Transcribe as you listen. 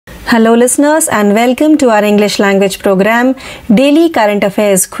Hello listeners and welcome to our English language program Daily Current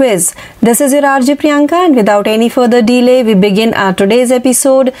Affairs Quiz. This is your RJ Priyanka and without any further delay we begin our today's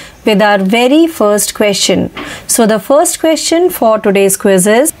episode with our very first question. So the first question for today's quiz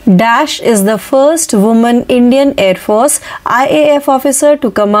is Dash is the first woman Indian Air Force IAF officer to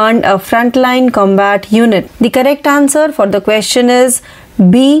command a frontline combat unit. The correct answer for the question is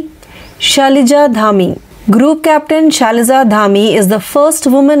B. Shalija Dhami. Group Captain Shaliza Dhami is the first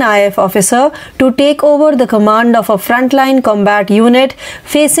woman IAF officer to take over the command of a frontline combat unit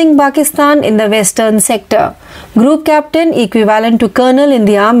facing Pakistan in the western sector. Group Captain equivalent to Colonel in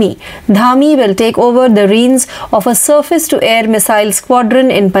the Army, Dhami will take over the reins of a surface-to-air missile squadron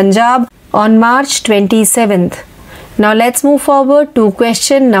in Punjab on March 27th. Now let's move forward to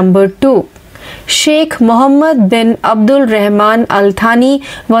question number 2. Sheikh Mohammed bin Abdul Rahman Al Thani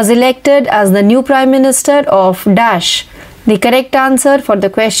was elected as the new Prime Minister of Dash. The correct answer for the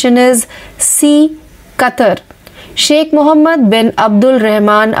question is C. Qatar. Sheikh Mohammed bin Abdul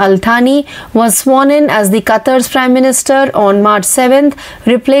Rahman Al Thani was sworn in as the Qatar's Prime Minister on March 7th,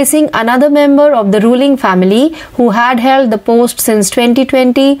 replacing another member of the ruling family who had held the post since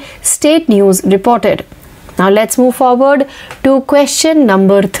 2020, State News reported. Now let's move forward to question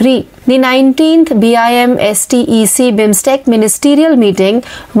number 3. The 19th BIMSTEC BIMSTEC ministerial meeting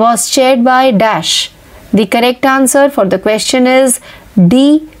was chaired by Dash. The correct answer for the question is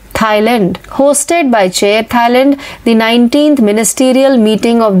D. Thailand. Hosted by Chair Thailand, the 19th ministerial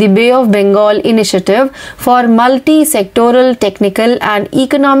meeting of the Bay of Bengal Initiative for Multi-Sectoral Technical and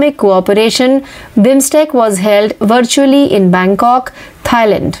Economic Cooperation BIMSTEC was held virtually in Bangkok,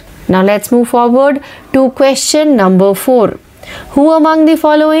 Thailand. Now let's move forward to question number 4. Who among the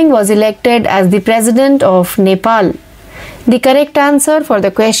following was elected as the President of Nepal? The correct answer for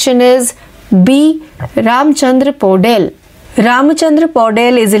the question is B. Ramchandra Paudel. Ramchandra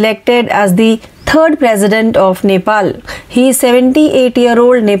Paudel is elected as the third President of Nepal. He is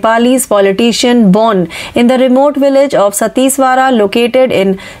 78-year-old Nepalese politician born in the remote village of Satiswara located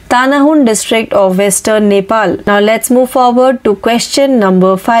in Tanahun district of western Nepal. Now let's move forward to question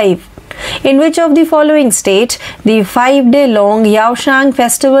number 5. In which of the following state the 5-day long Yaoshang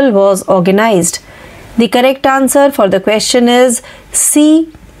festival was organized? The correct answer for the question is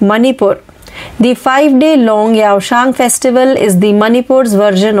C. Manipur. The 5-day long Yaoshang festival is the Manipur's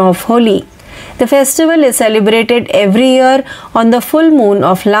version of Holi. The festival is celebrated every year on the full moon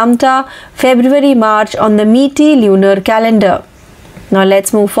of Lamta, February-March on the Meitei lunar calendar. Now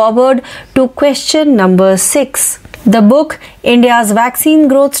let's move forward to question number 6. The book India's Vaccine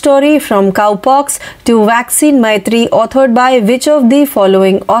Growth Story from Cowpox to Vaccine Maitri authored by which of the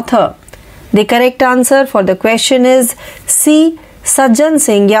following author? The correct answer for the question is C. Sajjan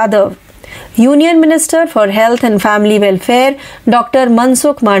Singh Yadav. Union Minister for Health and Family Welfare Dr.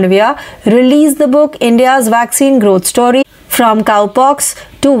 Mansukh Mandavia released the book India's Vaccine Growth Story from Cowpox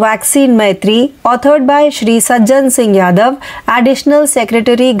to Vaccine Maitri authored by Shri Sajjan Singh Yadav, Additional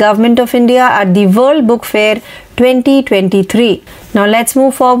Secretary Government of India at the World Book Fair 2023. Now let's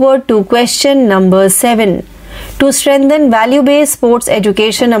move forward to question number 7. To strengthen value-based sports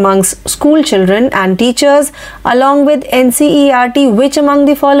education amongst school children and teachers, along with NCERT, which among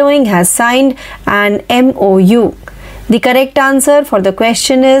the following has signed an MOU? The correct answer for the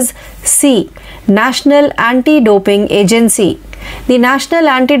question is C. National Anti-Doping Agency. The National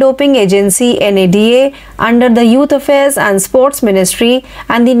Anti-Doping Agency NADA under the Youth Affairs and Sports Ministry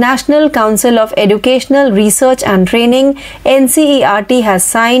and the National Council of Educational Research and Training NCERT has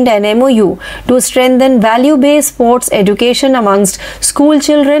signed an MOU to strengthen value-based sports education amongst school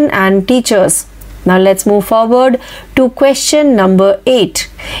children and teachers. Now let's move forward to question number 8.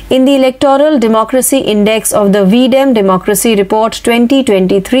 In the Electoral Democracy Index of the VDEM Democracy Report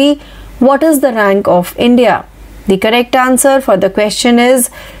 2023, what is the rank of India? The correct answer for the question is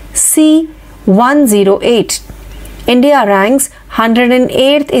C. 108. India ranks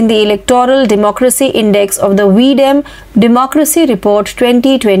 108th in the Electoral Democracy Index of the VDEM Democracy Report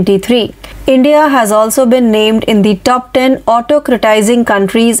 2023. India has also been named in the top 10 autocratizing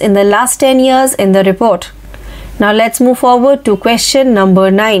countries in the last 10 years in the report. Now let's move forward to question number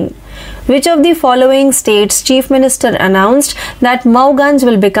 9. Which of the following states' Chief Minister announced that Mauganj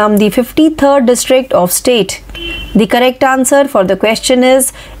will become the 53rd district of state? The correct answer for the question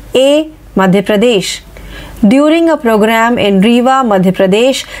is A. Madhya Pradesh. During a program in Rewa, Madhya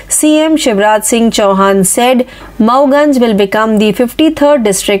Pradesh, CM Shivraj Singh Chauhan said Mauganj will become the 53rd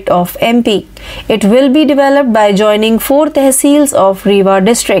district of MP. It will be developed by joining 4 tehsils of Rewa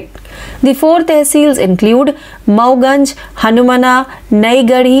district. The 4 tehsils include Mauganj, Hanumana,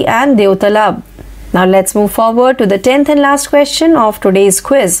 Naigarhi and Deotalab. Now let's move forward to the 10th and last question of today's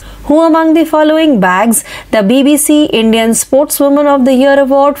quiz. Who among the following bags the BBC Indian Sportswoman of the Year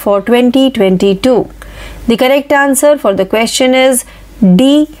award for 2022? The correct answer for the question is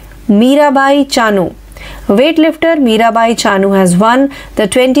D. Mirabai Chanu. Weightlifter Mirabai Chanu has won the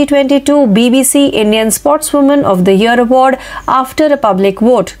 2022 BBC Indian Sportswoman of the Year award after a public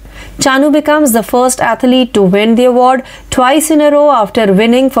vote. Chanu becomes the first athlete to win the award twice in a row after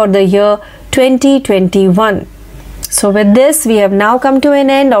winning for the year 2021. So with this, we have now come to an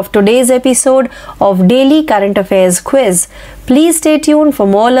end of today's episode of Daily Current Affairs Quiz. Please stay tuned for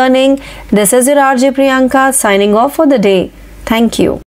more learning. This is your RJ Priyanka signing off for the day. Thank you.